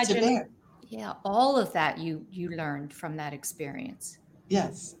come imagine. to bear. Yeah, all of that you learned from that experience.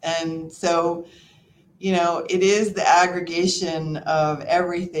 Yes. And so, it is the aggregation of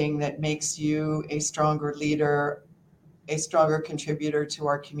everything that makes you a stronger leader, a stronger contributor to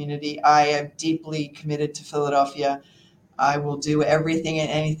our community. I am deeply committed to Philadelphia. I will do everything and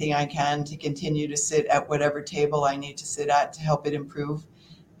anything I can to continue to sit at whatever table I need to sit at to help it improve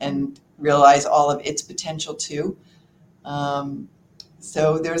and realize all of its potential too.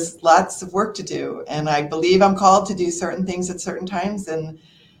 So there's lots of work to do, and I believe I'm called to do certain things at certain times, and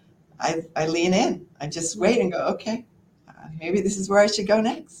I lean in. I just wait and go, okay, maybe this is where I should go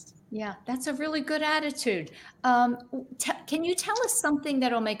next. Yeah, that's a really good attitude. Can you tell us something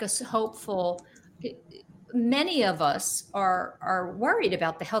that'll make us hopeful? Many of us are worried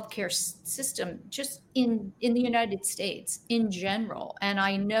about the healthcare system just in the United States in general. And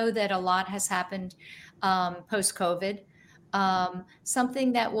I know that a lot has happened post-COVID.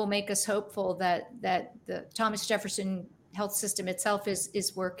 Something that will make us hopeful that the Thomas Jefferson health system itself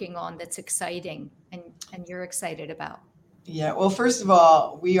is working on, that's exciting and you're excited about. Yeah, well, first of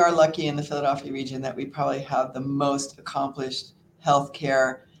all, we are lucky in the Philadelphia region that we probably have the most accomplished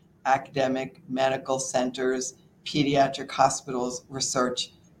healthcare, academic, medical centers, pediatric hospitals,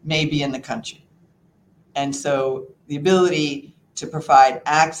 research, maybe in the country. And so the ability to provide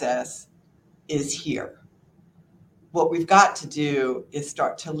access is here. What we've got to do is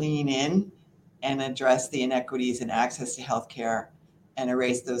start to lean in and address the inequities in access to healthcare and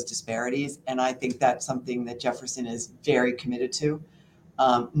erase those disparities. And I think that's something that Jefferson is very committed to,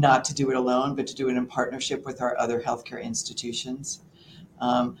 not to do it alone, but to do it in partnership with our other healthcare institutions.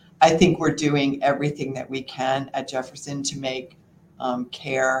 I think we're doing everything that we can at Jefferson to make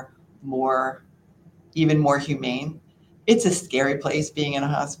care even more humane. It's a scary place being in a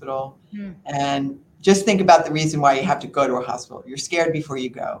hospital. And just think about the reason why you have to go to a hospital. You're scared before you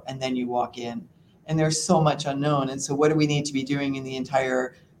go, and then you walk in. And there's so much unknown. And so what do we need to be doing in the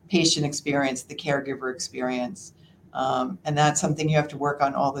entire patient experience, the caregiver experience? And that's something you have to work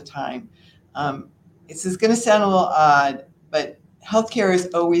on all the time. This is going to sound a little odd, but healthcare has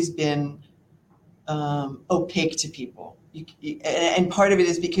always been opaque to people. And part of it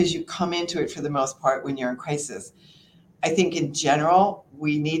is because you come into it for the most part when you're in crisis. I think in general,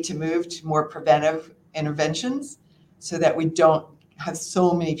 we need to move to more preventive interventions so that we don't have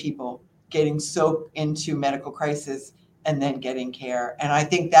so many people getting so into medical crisis and then getting care. And I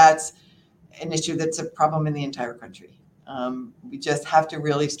think that's an issue that's a problem in the entire country. We just have to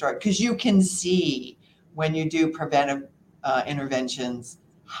really start, because you can see when you do preventive interventions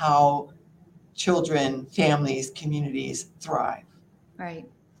how children, families, communities thrive. Right.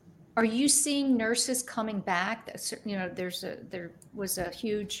 Are you seeing nurses coming back? There was a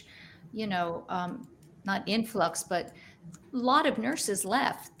huge, not influx, but A lot of nurses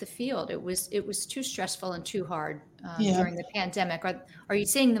left the field. It was too stressful and too hard during the pandemic. Are you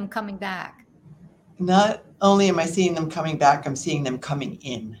seeing them coming back? Not only am I seeing them coming back, I'm seeing them coming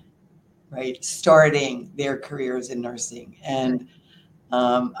in, right? Starting their careers in nursing. And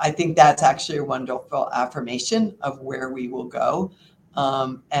I think that's actually a wonderful affirmation of where we will go.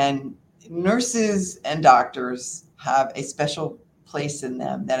 And nurses and doctors have a special place in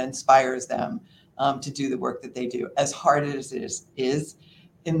them that inspires them to do the work that they do, as hard as it is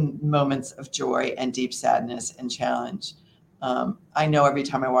in moments of joy and deep sadness and challenge. I know every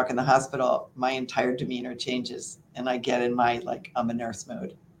time I walk in the hospital, my entire demeanor changes and I get in my, I'm a nurse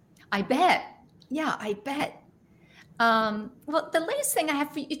mode. I bet. Yeah, I bet. Well, the latest thing I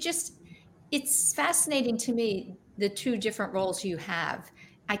have for you, it's fascinating to me, the two different roles you have.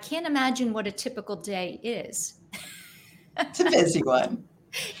 I can't imagine what a typical day is. It's a busy one.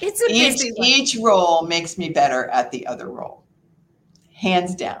 It's a busy one. Each role makes me better at the other role.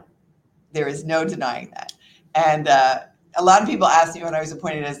 Hands down. There is no denying that. And a lot of people asked me when I was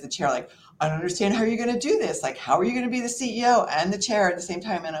appointed as the chair, I don't understand how you're going to do this. How are you going to be the CEO and the chair at the same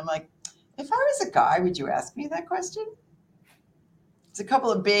time? And I'm like, if I was a guy, would you ask me that question? It's a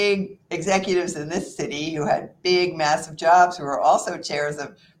couple of big executives in this city who had big, massive jobs who are also chairs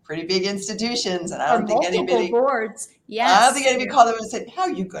of pretty big institutions. And I don't think anybody boards. Yes. I don't think anybody called them and said, how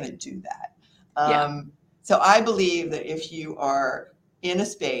are you going to do that? So I believe that if you are in a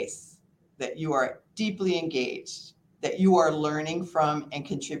space that you are deeply engaged, that you are learning from and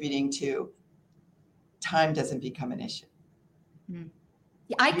contributing to, time doesn't become an issue.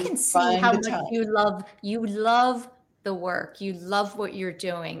 I can see how much you love the work. You love what you're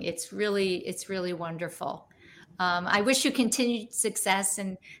doing. It's really wonderful. I wish you continued success,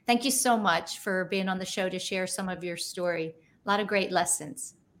 and thank you so much for being on the show to share some of your story. A lot of great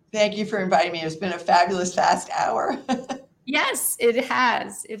lessons. Thank you for inviting me. It's been a fabulous fast hour. Yes, it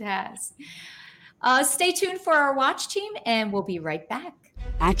has. It has. Stay tuned for our watch team, and we'll be right back.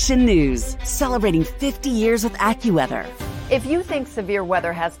 Action News, celebrating 50 years with AccuWeather. If you think severe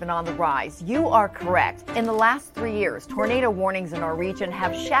weather has been on the rise, you are correct. In the last 3 years, tornado warnings in our region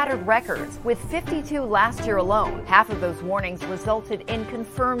have shattered records, with 52 last year alone. Half of those warnings resulted in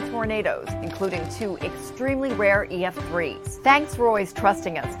confirmed tornadoes, including 2 extremely rare EF3s. Thanks for always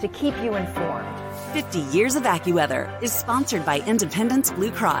trusting us to keep you informed. 50 Years of AccuWeather is sponsored by Independence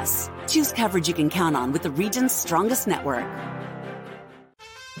Blue Cross. Choose coverage you can count on with the region's strongest network.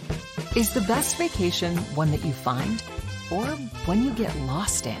 Is the best vacation one that you find, or one you get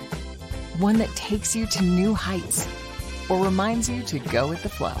lost in? One that takes you to new heights, or reminds you to go with the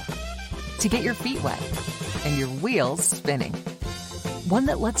flow? To get your feet wet and your wheels spinning? One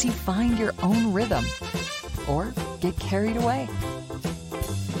that lets you find your own rhythm, or get carried away?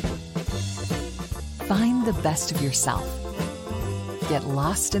 Find the best of yourself. Get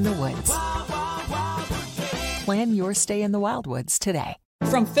lost in the woods. Plan your stay in the Wildwoods today.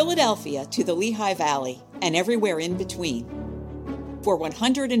 From Philadelphia to the Lehigh Valley and everywhere in between. For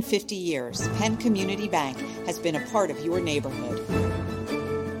 150 years, Penn Community Bank has been a part of your neighborhood.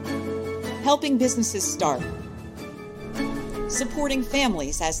 Helping businesses start, supporting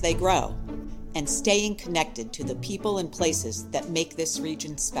families as they grow, and staying connected to the people and places that make this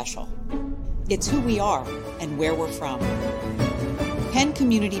region special. It's who we are and where we're from. Penn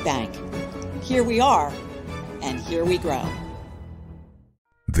Community Bank. Here we are, and here we grow.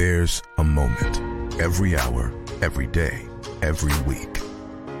 There's a moment every hour, every day, every week.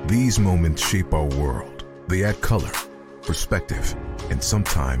 These moments shape our world. They add color, perspective, and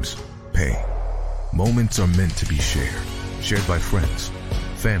sometimes pain. Moments are meant to be shared by friends,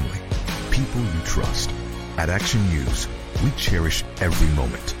 family, people you trust. At Action News, we cherish every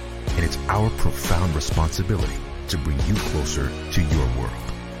moment, and it's our profound responsibility to bring you closer to your world.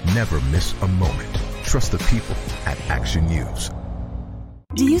 Never miss a moment. Trust the people at Action News.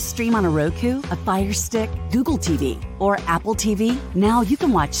 Do you stream on a Roku, a Fire Stick, Google TV, or Apple TV? Now you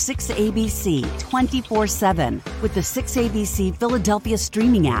can watch 6ABC 24/7 with the 6ABC Philadelphia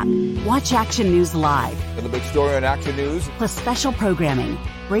streaming app. Watch Action News live. And the big story on Action News. Plus special programming,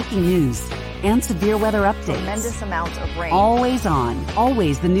 breaking news, and severe weather updates. Tremendous amounts of rain. Always on.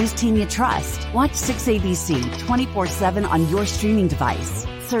 Always the news team you trust. Watch 6ABC 24/7 on your streaming device.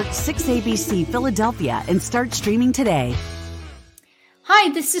 Search 6ABC Philadelphia and start streaming today.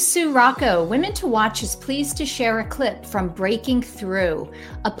 Hi, this is Sue Rocco. Women to Watch is pleased to share a clip from Breaking Through,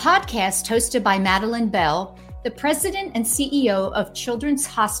 a podcast hosted by Madeline Bell, the president and CEO of Children's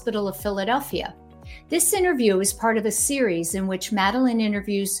Hospital of Philadelphia. This interview is part of a series in which Madeline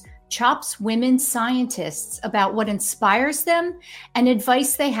interviews CHOP's women scientists about what inspires them and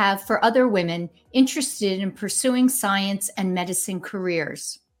advice they have for other women interested in pursuing science and medicine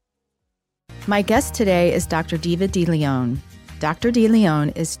careers. My guest today is Dr. Diva De Leon. Dr. De Leon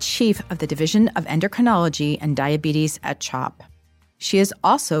is chief of the Division of Endocrinology and Diabetes at CHOP. She is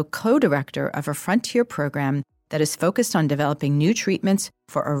also co-director of a frontier program that is focused on developing new treatments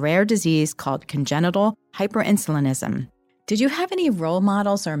for a rare disease called congenital hyperinsulinism. Did you have any role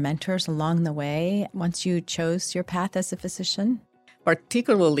models or mentors along the way once you chose your path as a physician?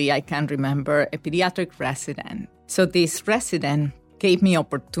 Particularly, I can remember a pediatric resident. So this resident gave me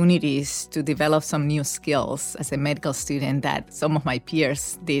opportunities to develop some new skills as a medical student that some of my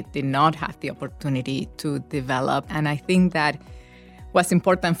peers did not have the opportunity to develop. And I think that was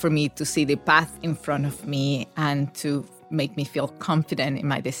important for me to see the path in front of me and to make me feel confident in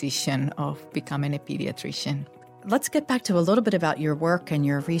my decision of becoming a pediatrician. Let's get back to a little bit about your work and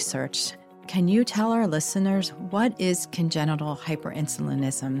your research. Can you tell our listeners what is congenital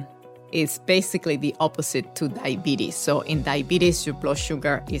hyperinsulinism? It's basically the opposite to diabetes. So in diabetes, your blood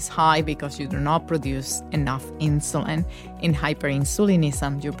sugar is high because you do not produce enough insulin. In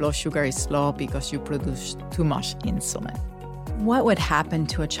hyperinsulinism, your blood sugar is low because you produce too much insulin. What would happen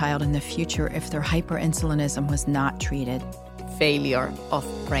to a child in the future if their hyperinsulinism was not treated? Failure of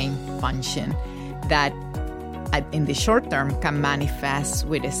brain function that in the short term can manifest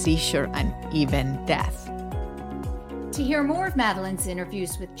with a seizure and even death. To hear more of Madeline's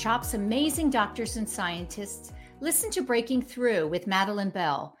interviews with CHOP's amazing doctors and scientists, listen to Breaking Through with Madeline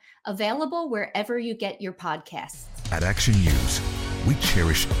Bell, available wherever you get your podcasts. At Action News, we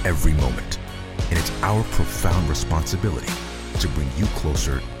cherish every moment, and it's our profound responsibility to bring you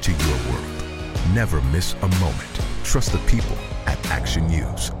closer to your world. Never miss a moment. Trust the people at Action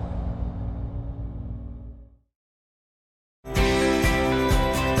News.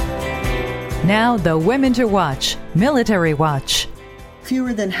 Now, the Women to Watch, Military Watch.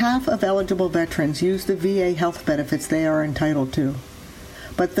 Fewer than half of eligible veterans use the VA health benefits they are entitled to.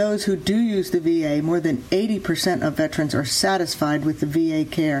 But those who do use the VA, more than 80% of veterans are satisfied with the VA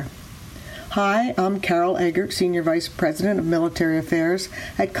care. Hi, I'm Carol Eggert, Senior Vice President of Military Affairs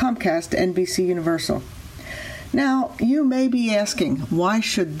at Comcast NBC Universal. Now, you may be asking, why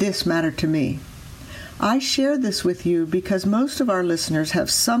should this matter to me? I share this with you because most of our listeners have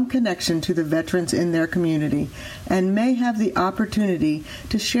some connection to the veterans in their community and may have the opportunity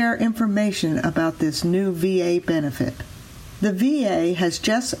to share information about this new VA benefit. The VA has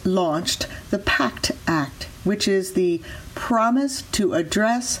just launched the PACT Act, which is the Promise to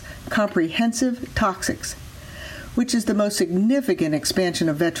Address Comprehensive Toxics, which is the most significant expansion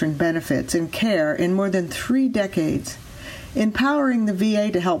of veteran benefits and care in more than 3 decades. Empowering the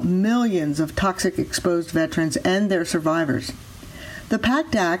VA to help millions of toxic-exposed veterans and their survivors. The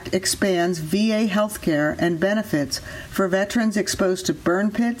PACT Act expands VA health care and benefits for veterans exposed to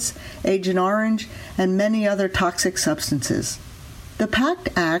burn pits, Agent Orange, and many other toxic substances. The PACT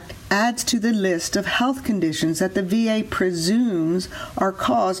Act adds to the list of health conditions that the VA presumes are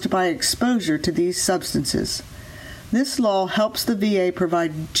caused by exposure to these substances. This law helps the VA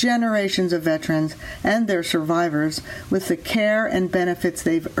provide generations of veterans and their survivors with the care and benefits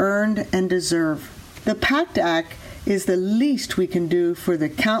they've earned and deserve. The PACT Act is the least we can do for the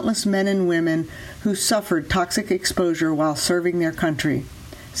countless men and women who suffered toxic exposure while serving their country,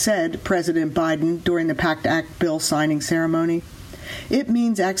 said President Biden during the PACT Act bill signing ceremony. It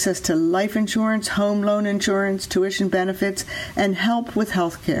means access to life insurance, home loan insurance, tuition benefits, and help with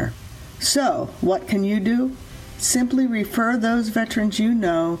health care. So, what can you do? Simply refer those veterans you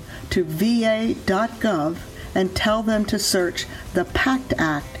know to va.gov and tell them to search the PACT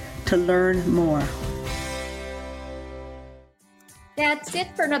Act to learn more. That's it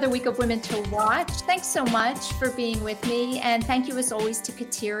for another week of Women to Watch. Thanks so much for being with me. And thank you, as always, to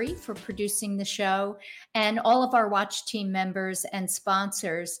Kateri for producing the show and all of our Watch team members and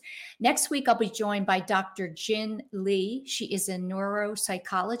sponsors. Next week, I'll be joined by Dr. Jin Lee. She is a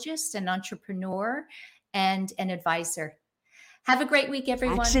neuropsychologist, an entrepreneur, and an advisor. Have a great week,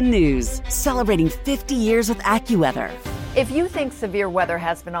 everyone. Action News, celebrating 50 years with AccuWeather. If you think severe weather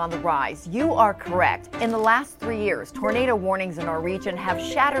has been on the rise, you are correct. In the last 3 years, tornado warnings in our region have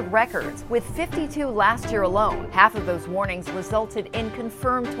shattered records, with 52 last year alone. Half of those warnings resulted in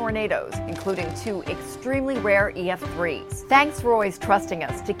confirmed tornadoes, including 2 extremely rare EF3s. Thanks for always trusting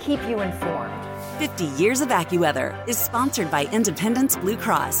us to keep you informed. 50 Years of AccuWeather is sponsored by Independence Blue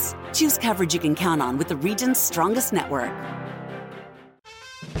Cross. Choose coverage you can count on with the region's strongest network.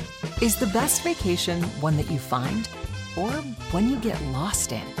 Is the best vacation one that you find, or one you get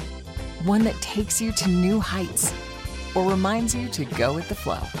lost in? One that takes you to new heights, or reminds you to go with the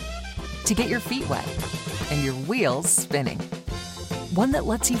flow? to get your feet wet and your wheels spinning. One that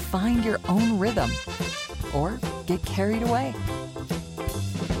lets you find your own rhythm or get carried away.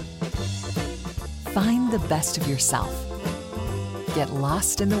 Find the best of yourself. Get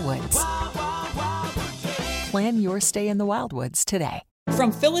lost in the woods. Plan your stay in the Wildwoods today.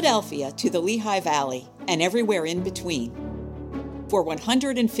 From Philadelphia to the Lehigh Valley and everywhere in between. For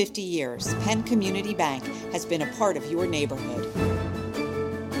 150 years, Penn Community Bank has been a part of your neighborhood.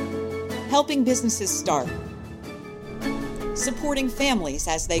 Helping businesses start, supporting families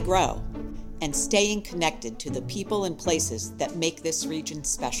as they grow, and staying connected to the people and places that make this region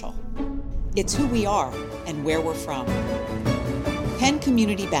special. It's who we are and where we're from. Penn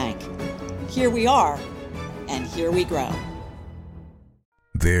Community Bank. Here we are, and here we grow.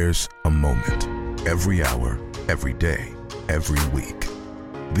 There's a moment every hour, every day, every week.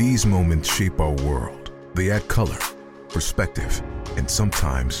 These moments shape our world. They add color, perspective, and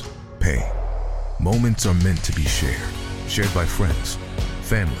sometimes pain. Moments are meant to be shared by friends,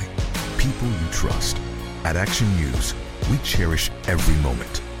 family, people you trust. At Action News, we cherish every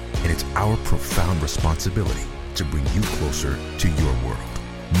moment, and it's our profound responsibility to bring you closer to your world.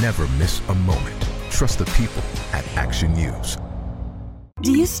 Never miss a moment. Trust the people at Action News.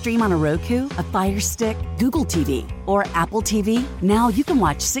 Do you stream on a Roku, a Fire Stick, Google TV, or Apple TV? Now you can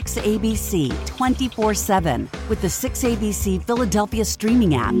watch 6ABC 24/7 with the 6ABC Philadelphia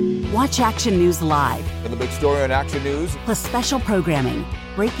streaming app. Watch Action News live. And the big story on Action News. Plus special programming,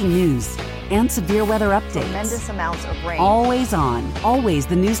 breaking news, and severe weather updates. Tremendous amounts of rain. Always on. Always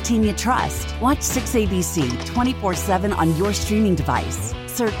the news team you trust. Watch 6ABC 24/7 on your streaming device.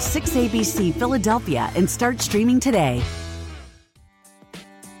 Search 6ABC Philadelphia and start streaming today.